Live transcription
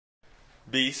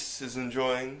Beast is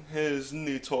enjoying his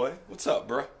new toy. What's up,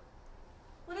 bro?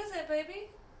 What is it, baby?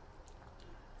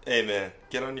 Hey, man,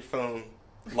 get on your phone,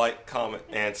 like, comment,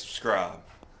 and subscribe.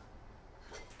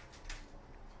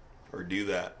 Or do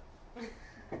that.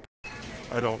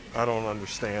 I don't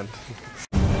understand.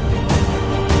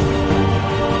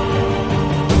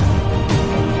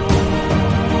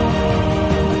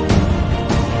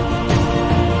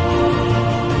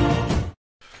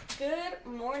 Good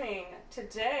morning.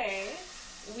 Today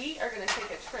we are going to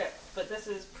take a trip, but this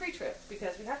is pre-trip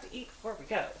because we have to eat before we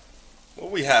go.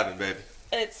 What we having, baby?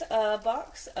 It's a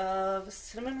box of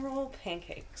cinnamon roll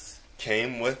pancakes.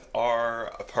 Came with our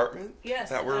apartment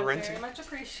that we're renting? Yes, I very much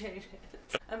appreciate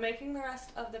it. I'm making the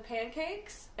rest of the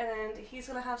pancakes, and he's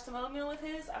going to have some oatmeal with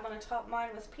his. I'm going to top mine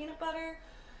with peanut butter,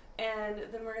 and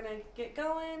then we're going to get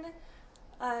going.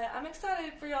 I'm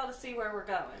excited for y'all to see where we're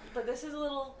going, but this is a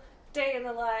little day in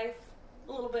the life,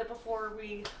 a little bit before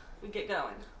we get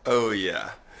going. Oh,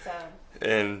 yeah. So.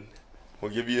 And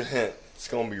we'll give you a hint. It's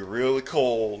going to be really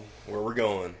cold where we're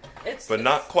going. But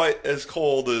not quite as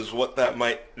cold as what that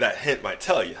hint might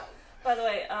tell you. By the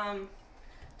way,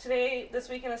 this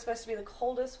weekend is supposed to be the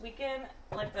coldest weekend,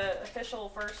 like the official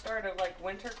first start of like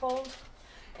winter cold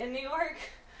in New York.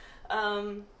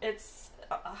 It's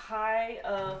a high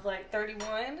of like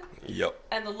 31. Yep.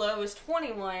 And the low is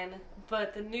 21,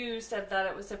 but the news said that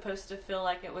it was supposed to feel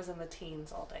like it was in the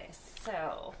teens all day.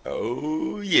 So.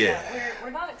 Oh, yeah.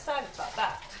 We're not excited about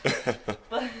that.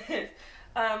 But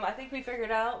I think we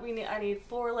figured out I need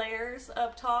 4 layers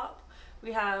up top.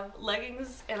 We have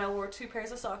leggings, and I wore 2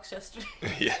 pairs of socks yesterday.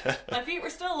 Yeah. My feet were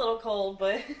still a little cold,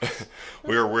 but.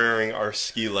 We were wearing our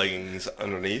ski leggings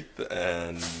underneath,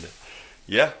 and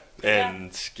yeah.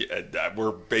 And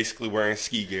we're basically wearing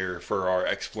ski gear for our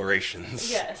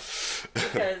explorations. Yes,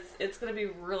 because it's going to be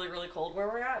really, really cold where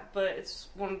we're at, but it's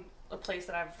a place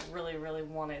that I've really, really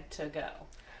wanted to go.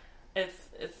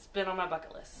 It's been on my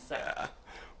bucket list. So. Yeah.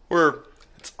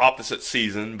 It's opposite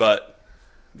season, but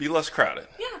be less crowded.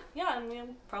 Yeah, and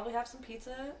we'll probably have some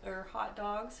pizza or hot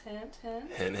dogs. Hint,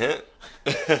 hint. Hint, hint.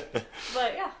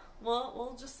 But yeah,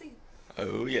 we'll just see.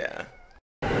 Oh yeah.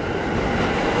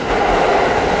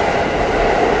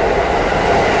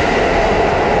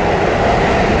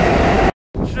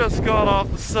 Just got off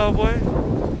the subway.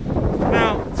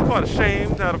 Now, it's quite a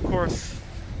shame that, of course,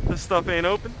 this stuff ain't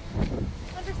open.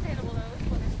 Understandable,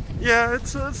 though. Yeah,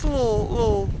 it's a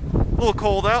little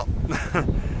cold out.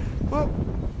 But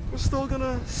we're still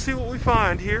gonna see what we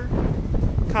find here.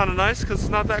 Kind of nice because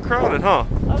it's not that crowded, huh?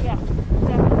 Oh, yeah.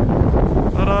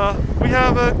 Definitely. But, we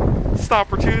have a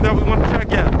stop or two that we want to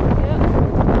check out.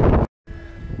 Yep.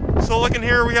 So looking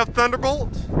here, we have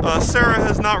Thunderbolt. Sara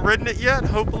has not ridden it yet,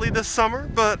 hopefully this summer,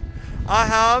 but I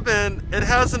have, and it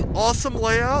has an awesome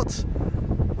layout.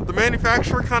 The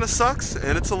manufacturer kind of sucks,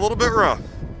 and it's a little bit rough.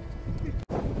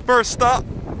 First stop,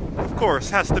 of course,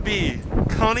 has to be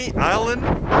Coney Island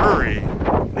Brewery.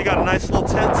 They got a nice little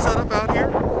tent set up out here.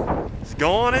 Let's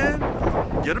go on in,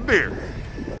 get a beer.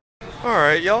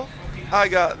 Alright, y'all. I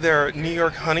got their New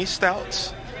York Honey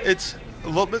Stouts. It's a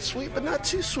little bit sweet, but not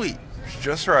too sweet. It's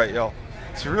just right, y'all.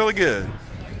 It's really good.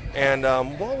 And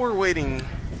while we're waiting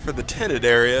for the tented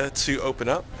area to open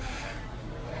up,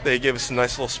 they gave us a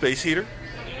nice little space heater.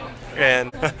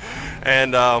 And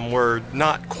we're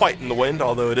not quite in the wind,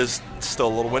 although it is still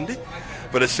a little windy.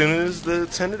 But as soon as the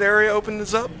tented area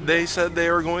opens up, they said they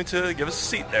were going to give us a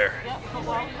seat there. Yep, but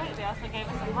while we wait, they also gave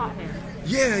us some hot hair.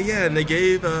 Yeah, and they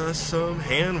gave us some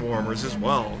hand warmers as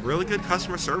well. Really good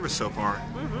customer service so far.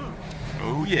 Mm-hmm.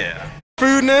 Oh, yeah.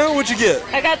 Food now? What'd you get?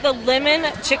 I got the lemon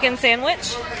chicken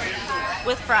sandwich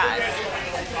with fries.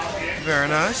 Very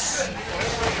nice.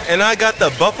 And I got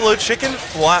the buffalo chicken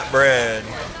flatbread.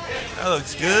 That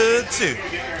looks good too.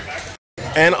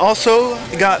 And also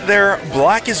got their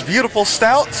Black is Beautiful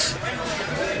stouts.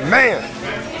 Man,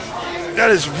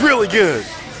 that is really good.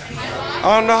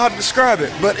 I don't know how to describe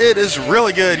it, but it is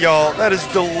really good, y'all. That is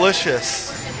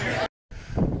delicious.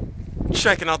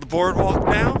 Checking out the boardwalk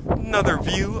now. Another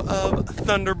view of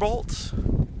Thunderbolt.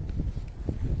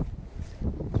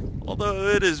 Although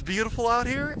it is beautiful out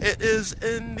here, it is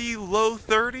in the low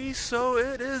 30s, so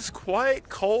it is quite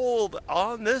cold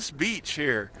on this beach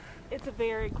here. It's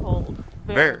very cold.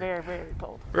 Very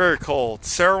cold. Very cold.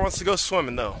 Sara wants to go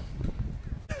swimming though.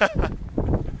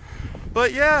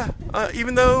 But yeah,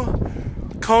 even though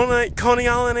Coney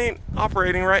Island ain't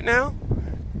operating right now,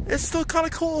 it's still kind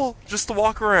of cool just to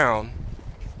walk around.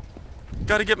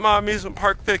 Got to get my amusement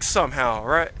park fixed somehow,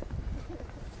 right?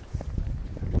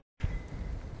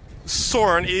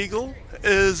 Soaring Eagle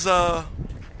is a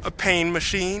pain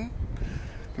machine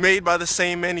made by the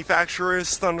same manufacturer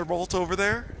as Thunderbolt over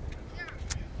there.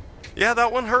 Yeah,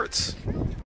 that one hurts.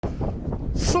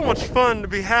 So much fun to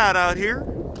be had out here.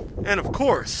 And of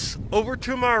course, over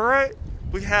to my right,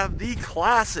 we have the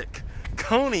classic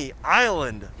Coney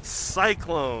Island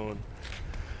Cyclone.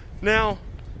 Now,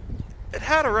 it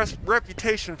had a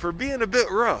reputation for being a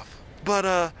bit rough,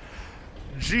 but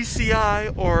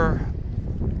GCI, or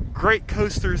Great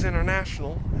Coasters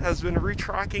International, has been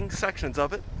retracking sections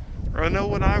of it. I know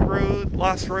when I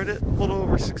last rode it a little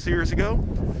over 6 years ago,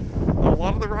 a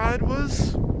lot of the ride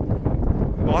was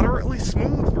moderately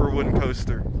smooth for a wooden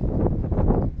coaster.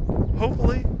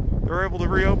 Hopefully, they're able to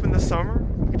reopen this summer.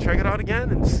 We can check it out again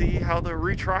and see how the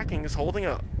retracking is holding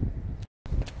up.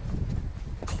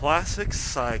 Classic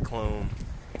Cyclone.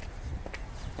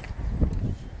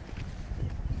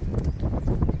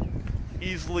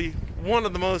 Easily one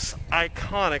of the most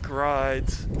iconic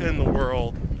rides in the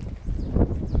world.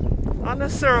 Not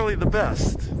necessarily the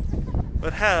best,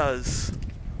 but has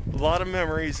a lot of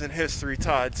memories and history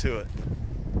tied to it.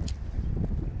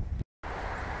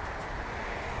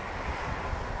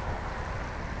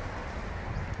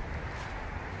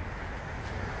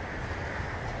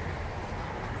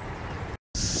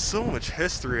 So much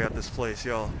history at this place,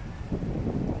 y'all.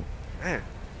 Man.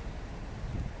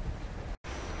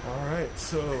 Alright,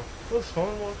 so it was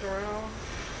fun walking around.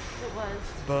 It was.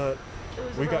 But It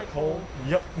was we really got cold.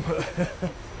 Yep.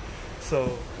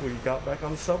 So we got back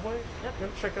on the subway. Yep.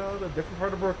 Gonna check out a different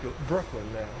part of Brooklyn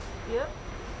now. Yep.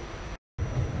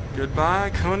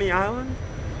 Goodbye, Coney Island.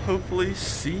 Hopefully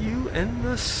see you in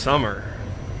the summer.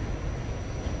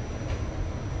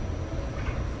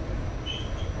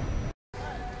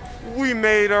 We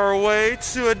made our way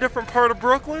to a different part of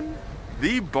Brooklyn,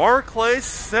 the Barclays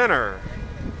Center.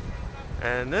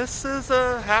 And this is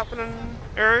a happening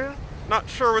area. Not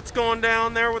sure what's going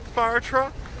down there with the fire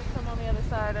truck. Come on the other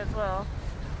side as well.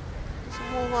 There's a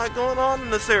whole lot going on in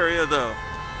this area though.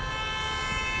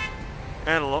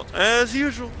 And as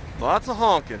usual, lots of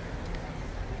honking.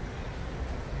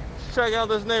 Let's check out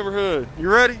this neighborhood. You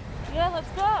ready? Yeah, let's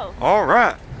go. All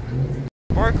right.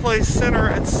 Barclays Center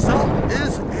itself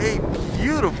is a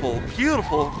beautiful,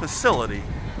 beautiful facility.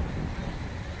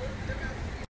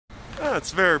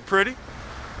 It's very pretty.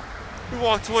 We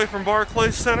walked away from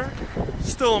Barclays Center,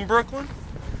 still in Brooklyn.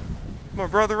 My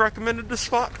brother recommended this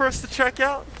spot for us to check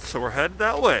out, so we're headed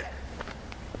that way.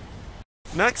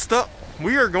 Next up,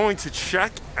 we are going to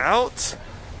check out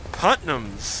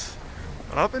Putnam's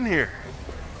up in here.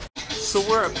 So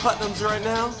we're at Putnam's right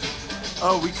now.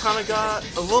 We kind of got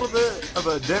a little bit of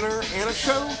a dinner and a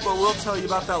show, but we'll tell you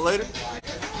about that later.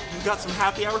 We got some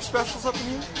happy hour specials up in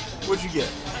here. What'd you get?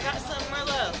 I got some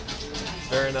Merlot.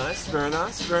 Very nice, very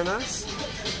nice, very nice.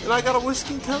 And I got a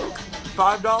whiskey and Coke,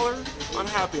 $5 on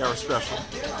happy hour special.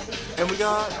 And we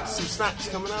got some snacks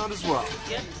coming out as well.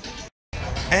 Yep.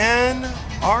 And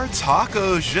our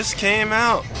tacos just came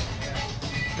out.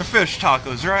 They're fish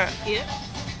tacos, right? Yep.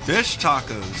 Fish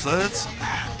tacos. Let's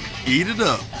eat it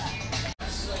up.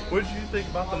 What did you think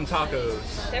about them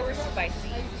tacos? They were spicy.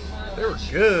 They were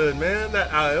good, man. That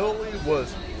aioli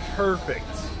was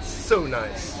perfect. So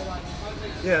nice.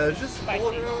 Yeah, it's just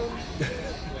Spicy.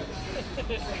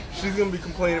 She's gonna be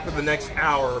complaining for the next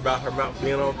hour about her mouth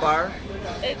being on fire.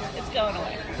 It's going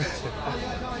away.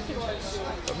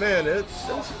 But man,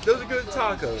 those are good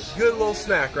tacos. Good little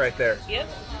snack right there. Yep.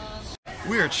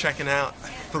 We are checking out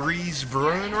Three's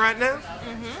Brewing right now.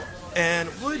 Mm-hmm. And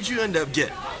what did you end up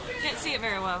getting? Can't see it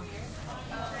very well.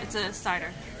 It's a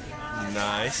cider.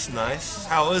 Nice, nice.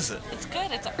 How is it? It's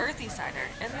good. It's an earthy cider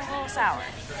and a little sour.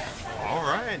 All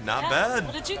right, not Yeah. bad.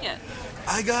 What did you get?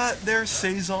 I got their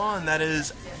Saison that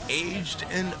is aged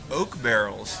in oak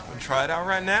barrels. I'll try it out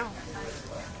right now.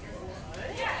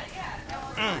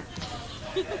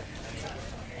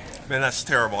 Man, that's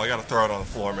terrible. I gotta throw it on the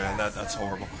floor, man. That's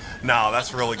horrible. No,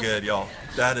 that's really good, y'all.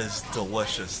 That is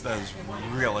delicious. That is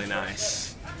really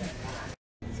nice.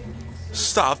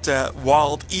 Stopped at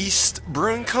Wild East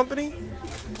Brewing Company,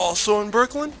 also in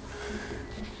Brooklyn.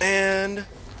 And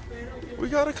we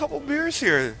got a couple beers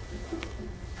here.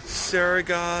 Sara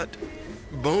got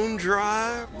Bone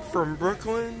Dry from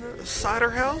Brooklyn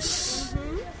Cider House.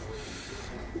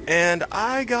 And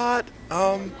I got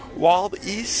Wild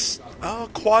East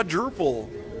Quadruple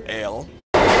Ale.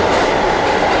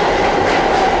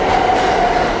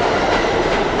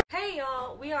 Hey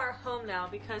y'all, we are home now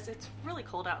because it's really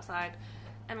cold outside,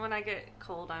 and when I get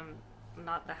cold I'm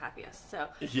not the happiest, so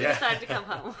we Yeah. decided to come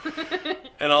home.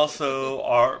 And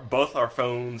also both our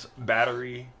phones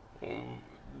battery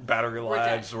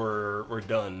lives were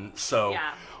done. So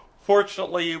Yeah.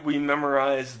 fortunately we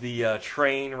memorized the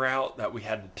train route that we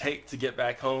had to take to get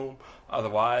back home.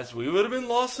 Otherwise we would have been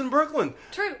lost in Brooklyn.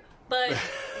 True, but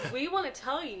we want to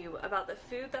tell you about the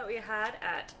food that we had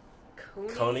at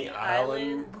Coney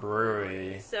Island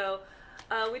Brewery. So,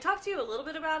 we talked to you a little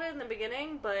bit about it in the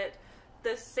beginning, but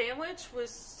the sandwich was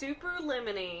super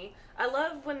lemony. I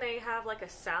love when they have like a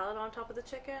salad on top of the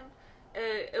chicken.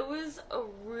 It was a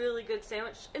really good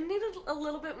sandwich. It needed a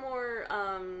little bit more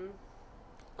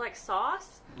like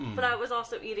sauce, but I was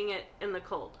also eating it in the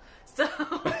cold. So,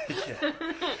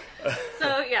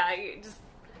 so yeah, you just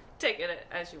take it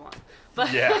as you want.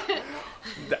 But yeah,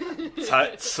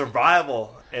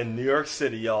 survival in New York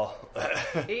City, y'all.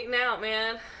 Eating out,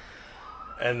 man.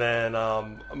 And then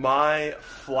my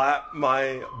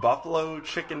buffalo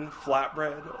chicken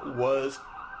flatbread was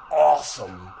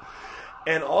awesome.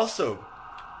 And also,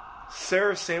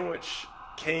 Sara's sandwich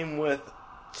came with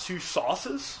 2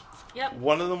 sauces. Yep.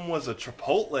 One of them was a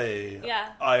chipotle,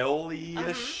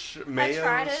 aioli-ish mayo I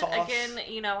tried it. sauce. Again,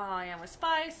 you know how I am with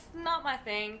spice. Not my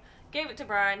thing. Gave it to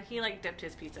Brian. He, like, dipped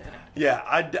his pizza in it. Yeah,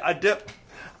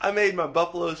 I made my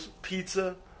buffalo's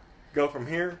pizza go from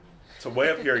here to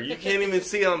way up here. You can't even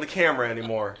see it on the camera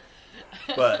anymore.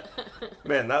 But,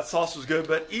 man, that sauce was good.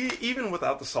 But even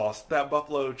without the sauce, that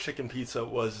buffalo chicken pizza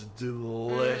was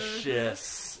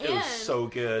delicious. It was so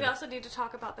good. We also need to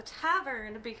talk about the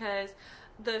tavern because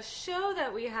the show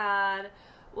that we had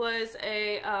was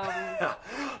a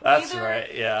that's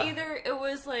right, yeah. Either it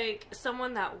was like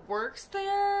someone that works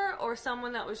there or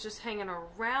someone that was just hanging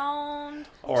around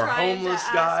or a homeless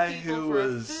guy who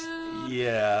was food.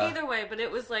 Yeah. Either way, but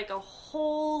it was like a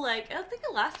whole I think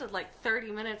it lasted like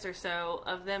 30 minutes or so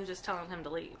of them just telling him to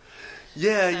leave.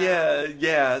 Yeah,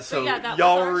 yeah. So yeah, that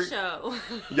y'all was our show.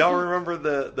 Y'all remember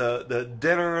the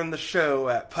dinner and the show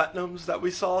at Putnam's that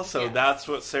we saw? So that's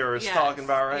what Sarah's talking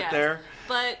about right there.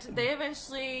 But they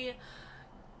eventually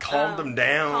calmed him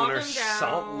down or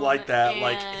something like that.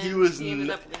 Like he was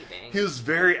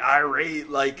very irate,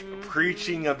 like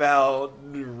preaching about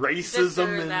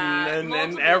racism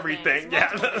and everything. Things,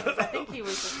 I think he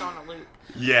was just on a loop.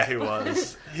 Yeah, he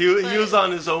was. He was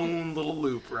on his own little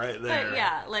loop right there. But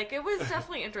yeah, like it was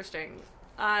definitely interesting.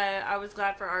 I was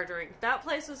glad for our drink. That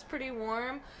place was pretty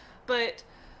warm, but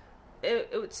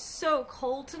it was so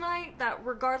cold tonight that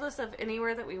regardless of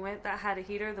anywhere that we went that had a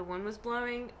heater, the wind was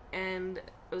blowing and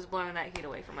it was blowing that heat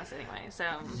away from us anyway. So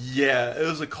yeah, it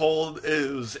was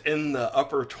it was in the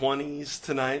upper 20s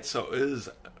tonight, so it was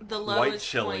the low quite is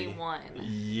chilly. 21.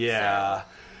 Yeah. So.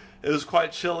 It was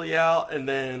quite chilly out, and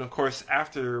then, of course,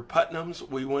 after Putnam's,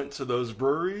 we went to those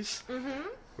breweries. Mm-hmm.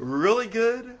 Really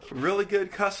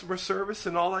good customer service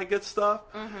and all that good stuff.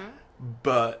 Mm-hmm.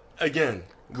 But, again,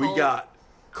 we got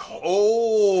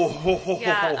cold.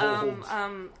 Yeah,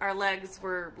 our legs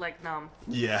were, like, numb.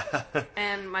 Yeah.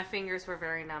 And my fingers were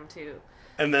very numb, too.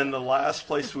 And then the last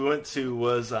place we went to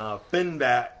was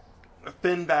Finback's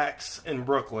in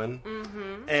Brooklyn.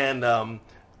 Mm-hmm. And,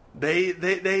 They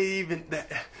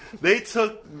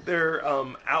took their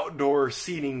outdoor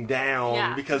seating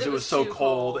down because it was so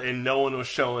cold and no one was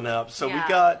showing up. So we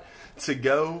got to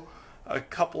go a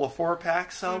couple of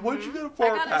 4-packs. What did you get a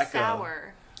 4-pack of? I got a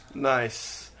sour.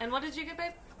 Nice. And what did you get,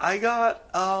 babe? I got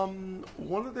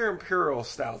one of their imperial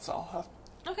stouts. I'll have.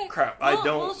 Okay. Crap.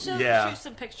 We'll shoot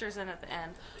some pictures in at the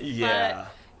end. Yeah.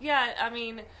 But, yeah. I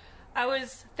mean, I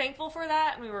was thankful for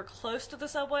that, and we were close to the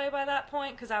subway by that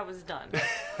point because I was done.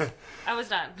 I was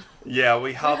done. Yeah,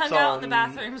 we hopped hung out in the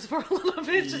bathrooms for a little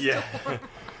bit just to warm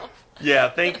up. Yeah,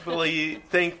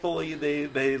 thankfully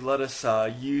they let us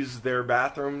use their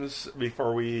bathrooms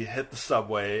before we hit the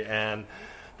subway, and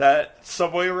that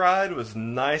subway ride was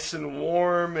nice and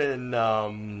warm,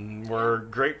 and we're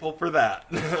grateful for that.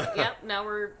 Yep, now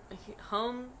we're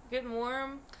home, getting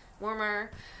warmer.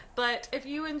 But if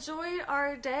you enjoyed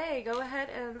our day, go ahead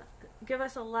and give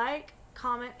us a like,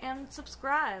 comment, and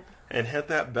subscribe. And hit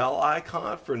that bell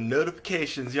icon for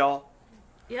notifications, y'all.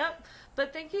 Yep.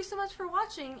 But thank you so much for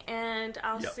watching, and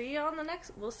we'll see you on the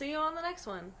next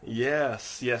one.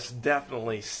 Yes,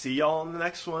 definitely. See y'all on the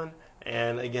next one.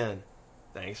 And again,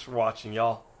 thanks for watching,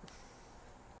 y'all.